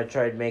last time I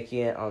tried making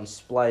it on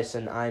Splice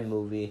and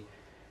iMovie,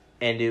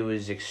 and it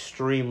was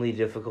extremely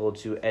difficult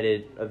to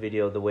edit a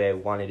video the way I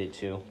wanted it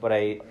to. But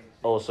I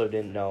also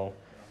didn't know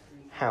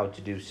how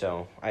to do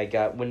so. I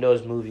got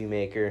Windows Movie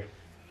Maker,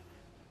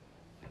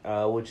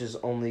 which is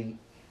only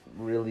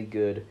really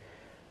good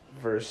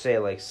for, say,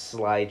 like,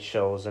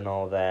 slideshows and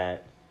all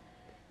that.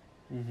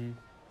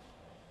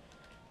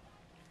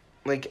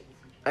 Like,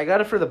 I got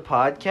it for the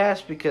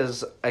podcast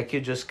because I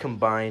could just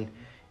combine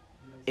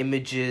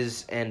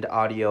images and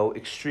audio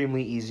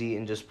extremely easy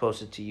and just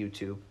post it to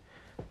YouTube.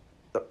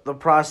 The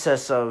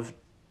process of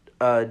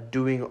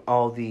doing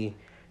all the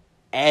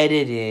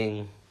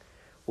editing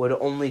would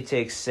only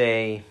take,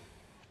 say,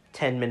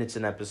 10 minutes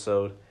an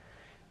episode.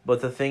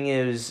 But the thing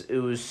is, it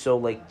was so,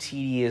 like,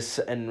 tedious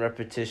and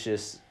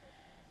repetitious.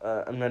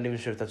 I'm not even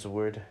sure if that's a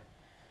word.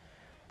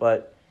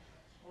 But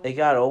it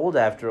got old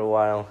after a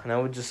while, and I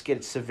would just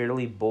get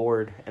severely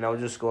bored, and I would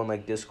just go on,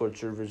 like, Discord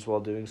servers while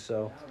doing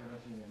so.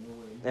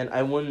 And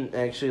I wouldn't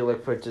actually,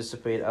 like,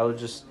 participate. I would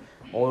just,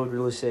 all I would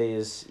really say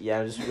is, yeah,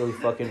 I'm just really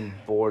fucking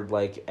bored,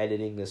 like,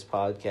 editing this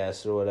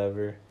podcast or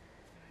whatever.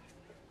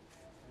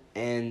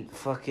 And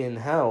fucking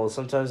hell,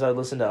 sometimes I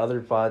listen to other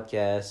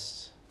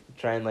podcasts,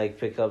 try and like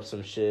pick up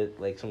some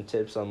shit, like some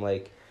tips on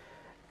like,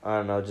 I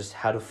don't know, just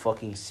how to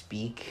fucking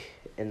speak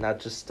and not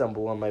just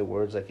stumble on my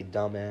words like a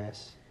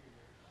dumbass.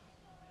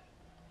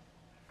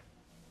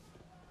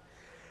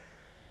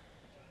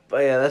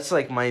 But yeah, that's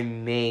like my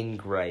main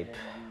gripe,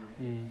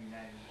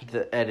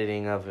 the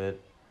editing of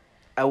it.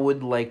 I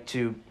would like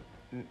to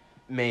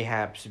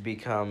mayhaps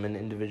become an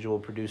individual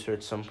producer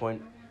at some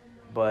point,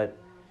 but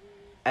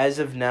as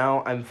of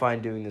now, I'm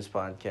fine doing this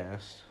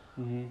podcast.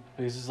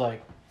 This is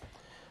like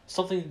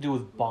something to do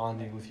with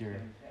bonding with your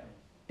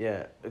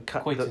Yeah,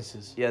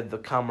 acquaintances. the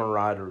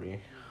camaraderie.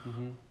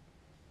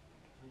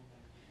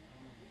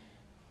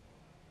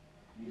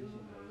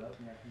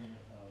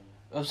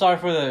 I'm sorry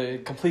for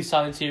the complete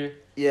silence here.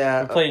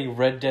 Yeah, We're playing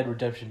Red Dead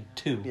Redemption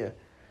 2. Yeah.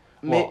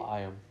 Well, I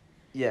am.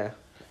 Yeah.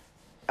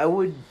 I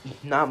would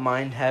not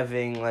mind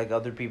having like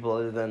other people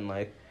other than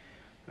like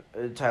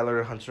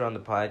Tyler Hunter on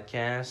the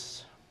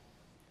podcast.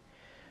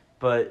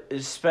 But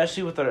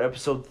especially with our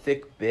episode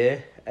Thick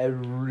Bit, I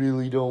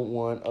really don't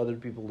want other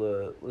people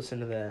to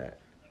listen to that.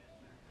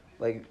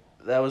 Like,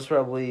 that was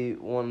probably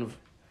one of,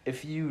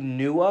 if you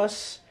knew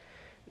us,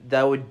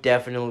 that would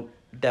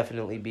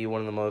definitely be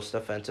one of the most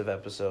offensive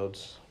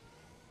episodes.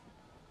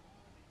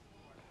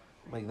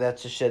 Like,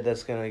 that's the shit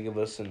that's gonna give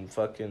us some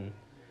fucking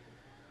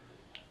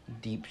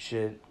deep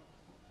shit.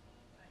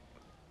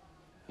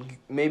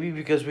 Maybe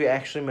because we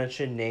actually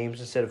mentioned names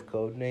instead of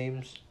code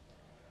names.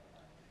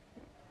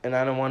 And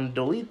I don't want to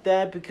delete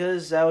that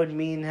because that would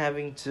mean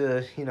having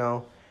to,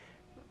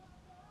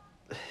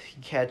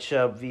 catch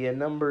up via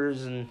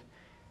numbers, and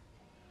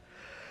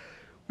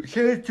we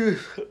can't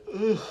just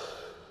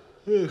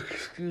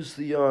excuse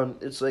the yawn.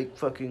 It's like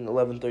fucking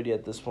 11:30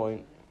 at this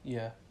point.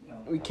 Yeah.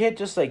 We can't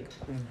just like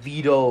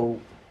veto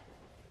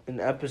an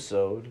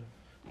episode.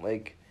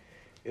 Like,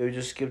 it would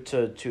just skip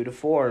to 2 to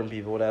 4 and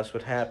people would ask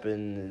what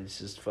happened, and it's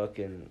just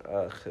fucking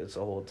it's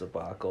a whole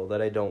debacle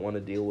that I don't want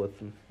to deal with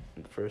in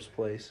the first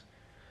place.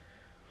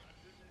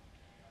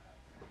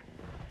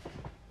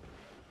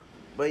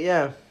 But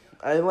yeah,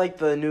 I like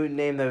the new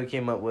name that we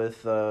came up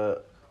with,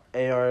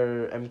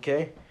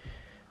 ARMK.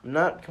 I'm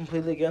not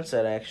completely against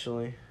that,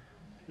 actually.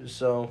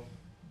 So,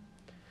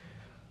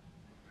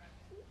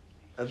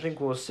 I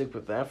think we'll stick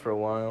with that for a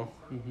while.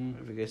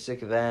 If we get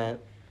sick of that.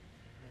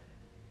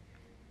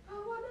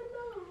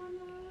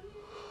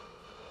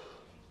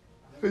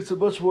 It's a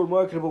much more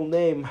marketable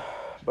name,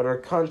 but our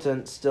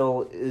content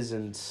still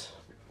isn't.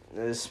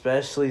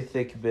 Especially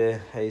Thick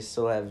Bit. I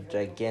still have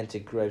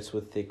gigantic gripes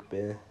with Thick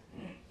Bit.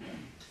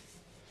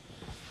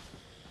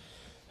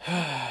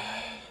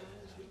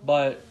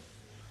 But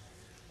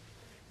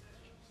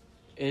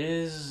it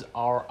is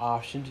our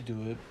option to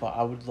do it, but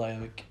I would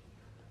like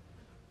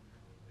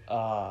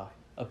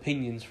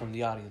opinions from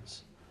the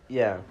audience.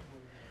 Yeah.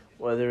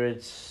 Whether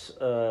it's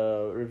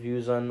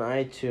reviews on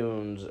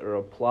iTunes or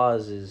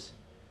applauses,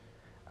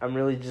 I'm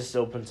really just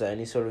open to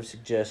any sort of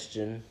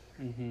suggestion.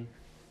 And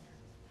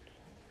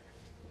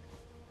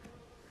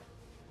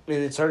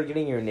it's hard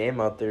getting your name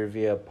out there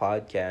via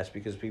podcast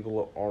because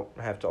people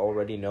have to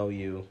already know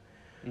you.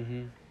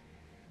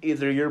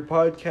 Either your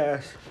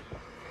podcast...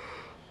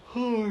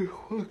 Oh, my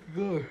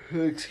fucking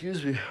God.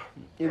 Excuse me.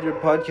 Either your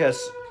podcast...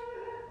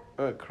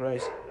 Oh,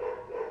 Christ.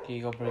 Can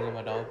you go bring in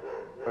my dog?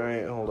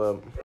 Alright, hold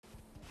up.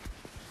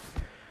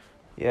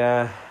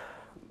 Yeah,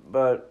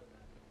 but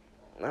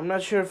I'm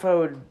not sure if I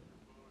would...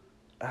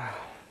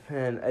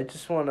 man, I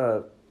just want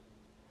to...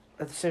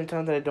 At the same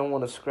time that I don't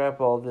want to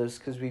scrap all this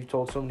because we've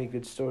told so many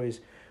good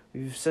stories.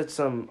 We've said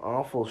some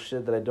awful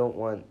shit that I don't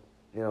want,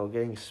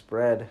 getting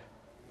spread.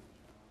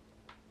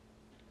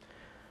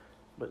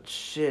 But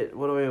shit,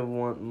 what do I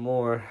want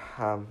more?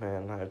 Oh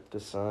man, I have to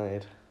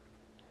decide.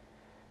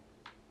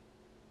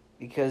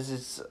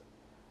 Because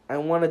I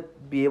want to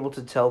be able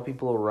to tell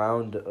people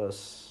around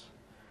us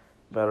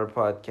about our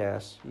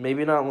podcast.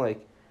 Maybe not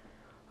like,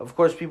 of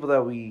course people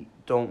that we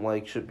don't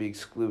like should be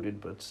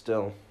excluded, but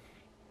still.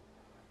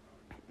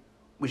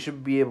 We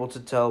should be able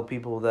to tell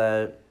people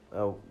that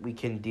we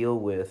can deal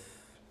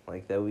with,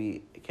 like that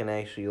we can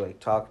actually like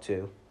talk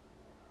to.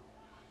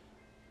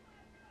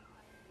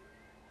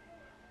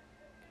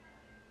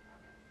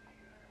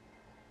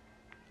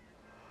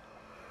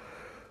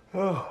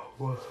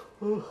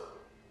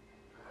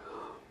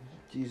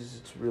 Jesus,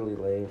 it's really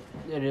late.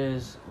 It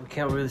is. We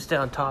can't really stay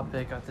on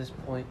topic at this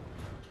point.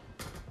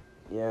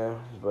 Yeah,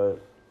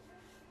 but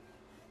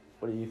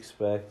what do you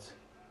expect?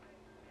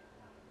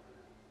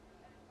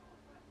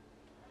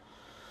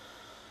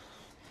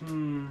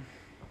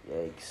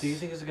 Yikes. Do you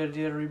think it's a good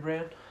idea to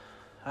rebrand?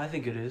 I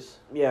think it is.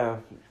 Yeah,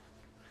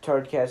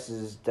 Tardcast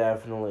is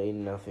definitely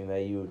nothing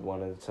that you would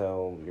want to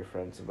tell your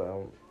friends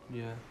about.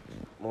 Yeah.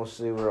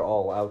 Mostly we're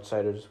all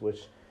outsiders,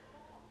 which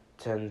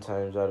 10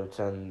 times out of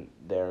 10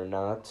 they're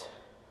not.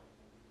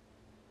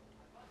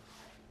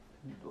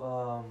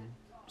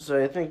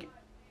 So I think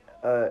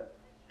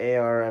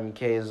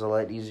ARMK is a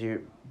lot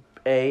easier.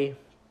 A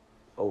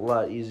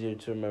lot easier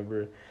to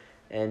remember,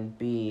 and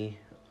B,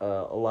 a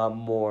lot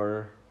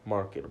more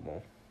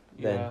marketable.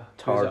 Yeah, than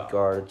Tard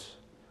Guards.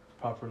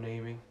 Proper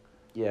naming.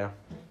 Yeah.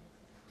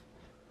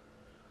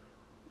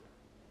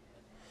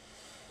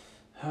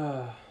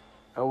 Yeah.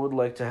 I would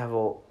like to have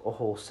a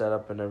whole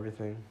setup and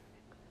everything.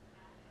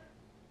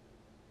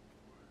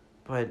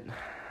 But,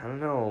 I don't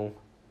know.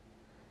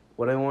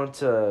 Would I want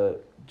to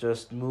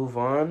just move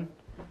on?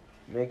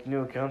 Make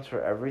new accounts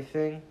for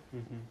everything?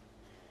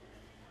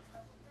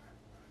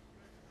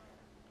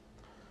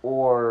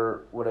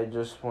 Or would I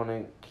just want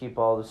to keep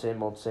all the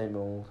same old, same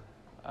old?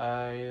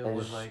 I would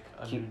just like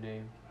a keep- new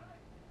name.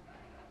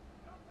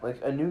 Like,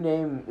 a new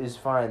name is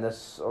fine.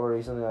 That's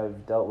already something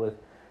I've dealt with.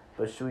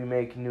 But should we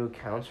make new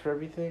accounts for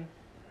everything?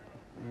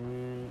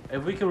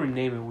 If we can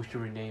rename it, we should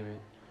rename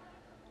it.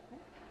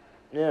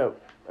 Yeah,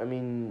 I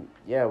mean,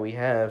 yeah, we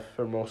have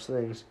for most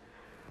things.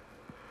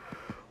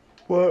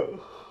 What?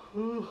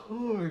 Oh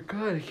my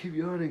god, I keep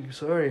yawning.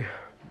 Sorry.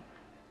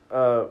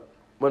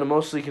 What I'm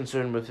mostly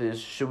concerned with is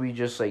should we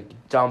just like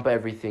dump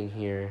everything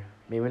here?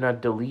 Maybe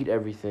not delete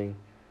everything,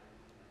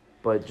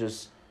 but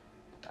just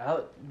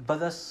But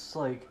that's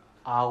like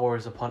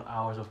hours upon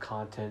hours of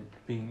content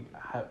being.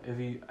 If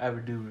you ever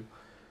do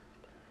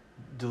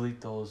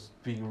delete those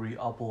being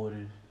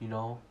re-uploaded, you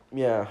know.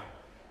 yeah.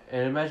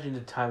 And imagine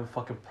the time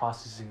fucking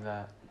processing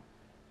that.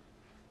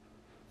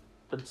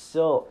 But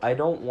still, I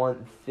don't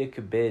want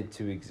Thick Bid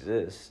to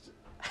exist.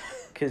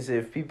 Because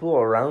if people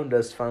around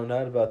us found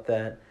out about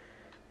that,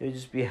 it would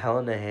just be hell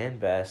in a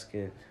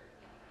handbasket.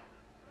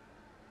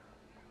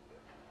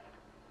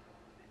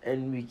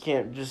 And we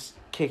can't just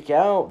kick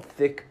out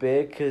Thick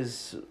Bid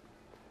because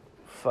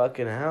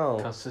fucking hell.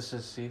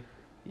 Consistency.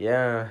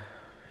 Yeah,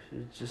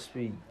 it'd just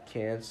be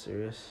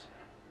cancerous.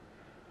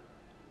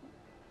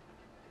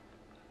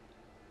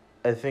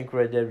 I think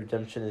Red Dead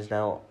Redemption is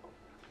now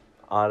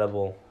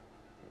audible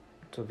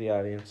to the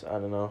audience. I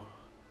don't know.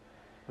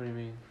 What do you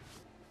mean?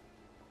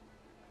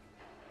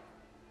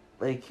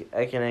 Like,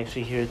 I can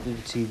actually hear it through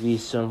the TV,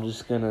 so I'm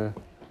just gonna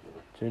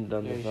turn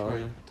down Yeah, the you should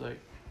volume. like.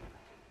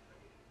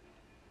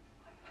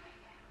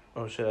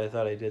 Oh shit, I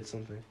thought I did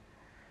something.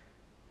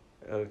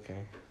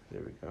 Okay,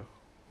 there we go.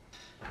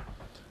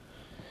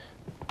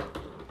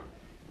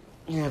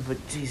 Yeah,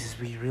 but Jesus,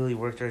 we really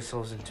worked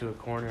ourselves into a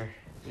corner.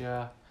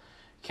 Yeah.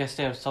 Can't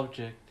stay on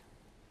subject.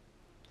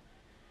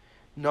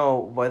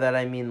 No, by that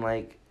I mean,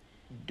 like,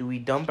 do we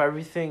dump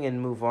everything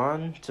and move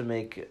on to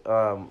make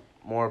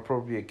more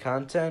appropriate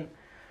content?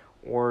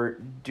 Or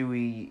do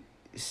we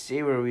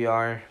stay where we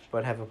are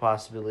but have a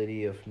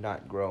possibility of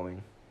not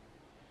growing?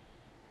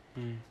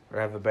 Or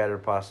have a better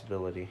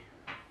possibility?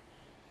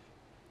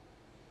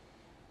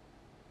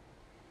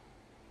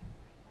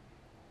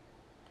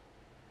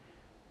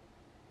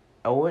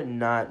 I would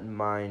not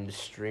mind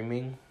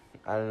streaming.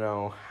 I don't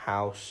know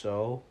how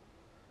so.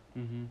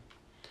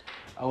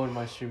 I wouldn't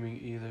mind streaming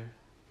either.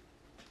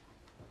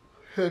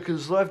 Yeah,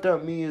 because Left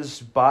Out Me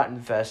is bot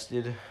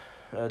infested.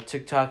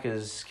 TikTok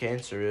is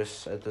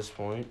cancerous at this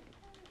point.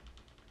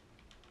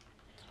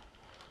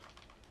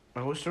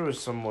 I wish there was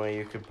some way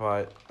you could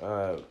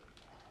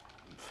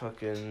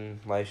fucking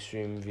live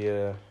stream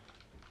via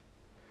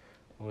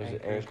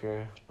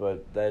Anchor,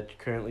 but that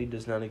currently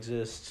does not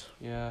exist.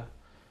 Yeah.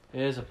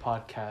 It is a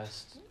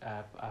podcast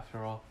app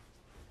after all.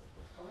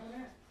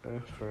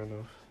 Fair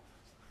enough.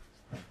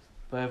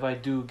 But if I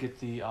do get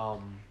the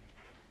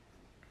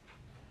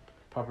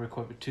proper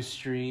equipment to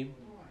stream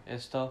and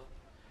stuff,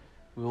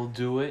 we will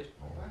do it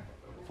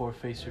for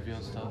face reveal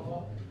and stuff.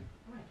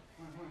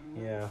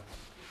 Yeah.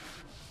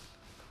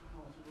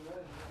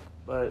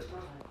 But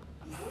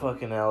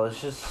fucking hell,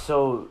 it's just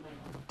so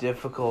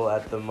difficult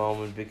at the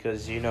moment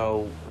because, you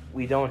know,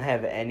 we don't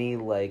have any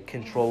like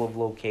control of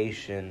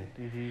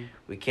location.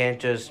 We can't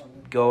just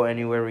go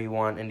anywhere we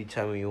want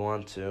anytime we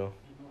want to.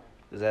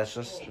 Because that's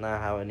just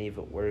not how any of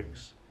it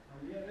works.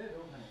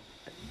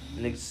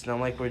 And it's not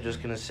like we're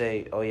just gonna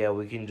say, oh yeah,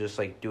 we can just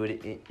like do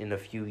it in a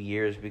few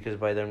years because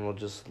by then we'll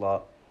just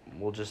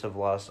have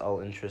lost all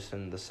interest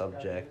in the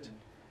subject.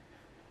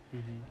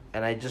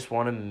 And I just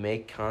want to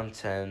make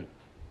content,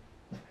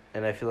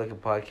 and I feel like a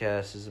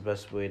podcast is the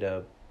best way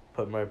to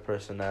put my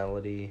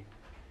personality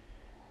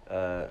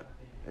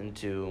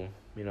into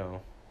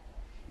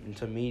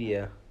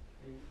media.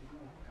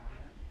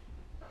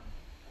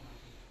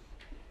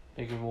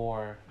 Make it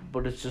more.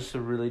 But it's just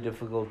a really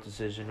difficult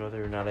decision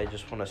whether or not I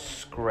just want to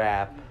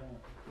scrap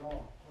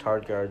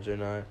Tard Guards or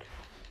not.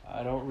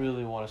 I don't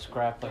really want to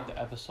scrap like the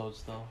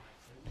episodes though.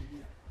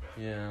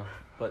 Yeah,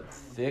 but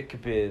Thick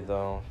Bid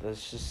though,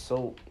 that's just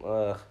so.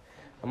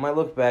 I might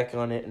look back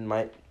on it and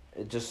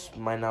it just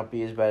might not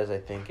be as bad as I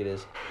think it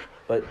is,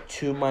 but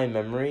to my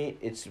memory,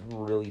 it's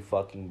really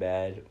fucking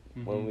bad.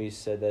 When we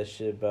said that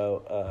shit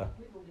about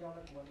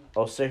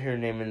I'll say her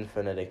name in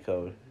phonetic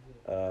code,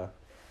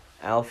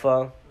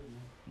 Alpha,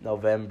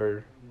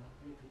 November,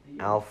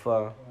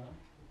 Alpha.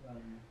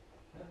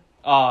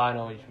 Oh, I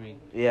know what you mean.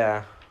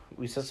 Yeah,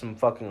 we said some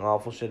fucking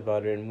awful shit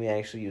about her, and we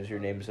actually used her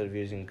name instead of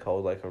using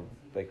code like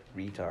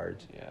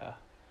retards. Yeah.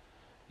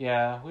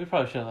 Yeah, we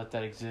probably shouldn't let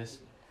that exist.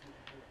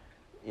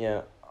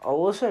 Yeah,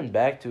 I'll listen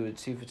back to it,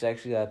 see if it's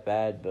actually that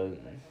bad, but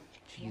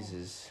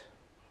Jesus.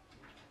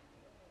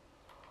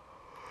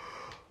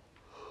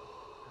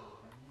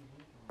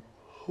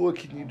 What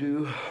can you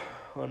do,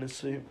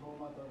 honestly?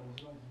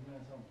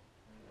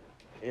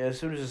 Yeah, as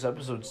soon as this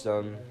episode's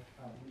done,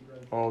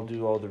 I'll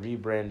do all the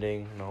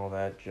rebranding and all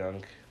that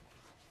junk.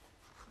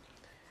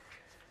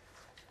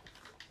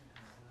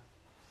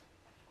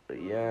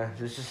 But yeah,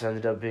 this just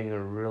ended up being a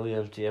really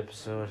empty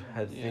episode,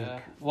 I think. Yeah.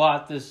 Well,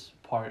 at this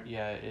part,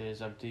 yeah, it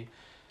is empty.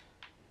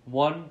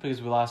 One,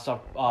 because we last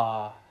up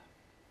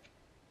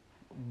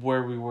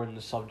where we were in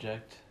the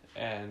subject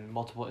and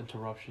multiple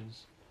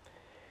interruptions.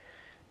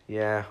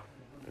 Yeah,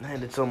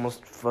 and it's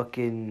almost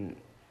fucking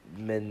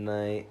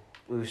midnight.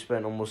 We've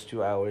spent almost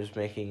 2 hours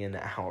making an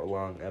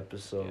hour-long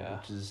episode, Yeah.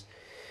 which is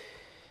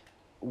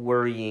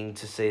worrying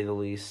to say the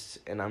least.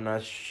 And I'm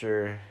not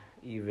sure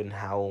even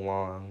how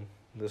long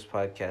this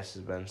podcast has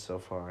been so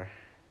far.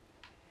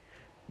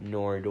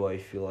 Nor do I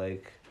feel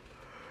like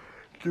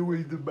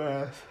doing the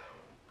math.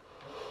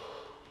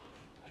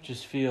 I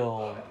just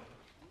feel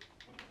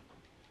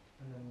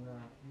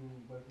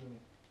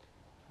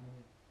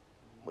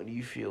What do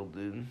you feel,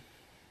 dude?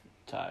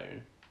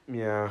 tired.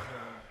 Yeah.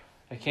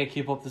 I can't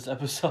keep up this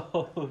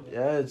episode.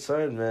 Yeah, it's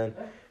hard, man.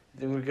 I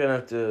think we're gonna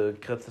have to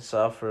cut this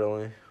off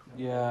early.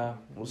 Yeah.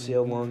 We'll see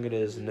how long it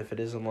is, and if it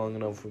isn't long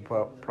enough,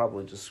 we'll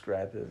probably just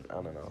scrap it. I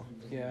don't know.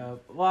 Yeah.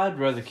 Well, I'd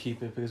rather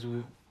keep it because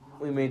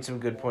We made some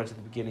good points at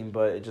the beginning,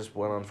 but it just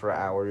went on for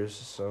hours,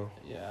 so.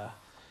 yeah.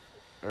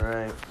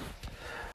 Alright.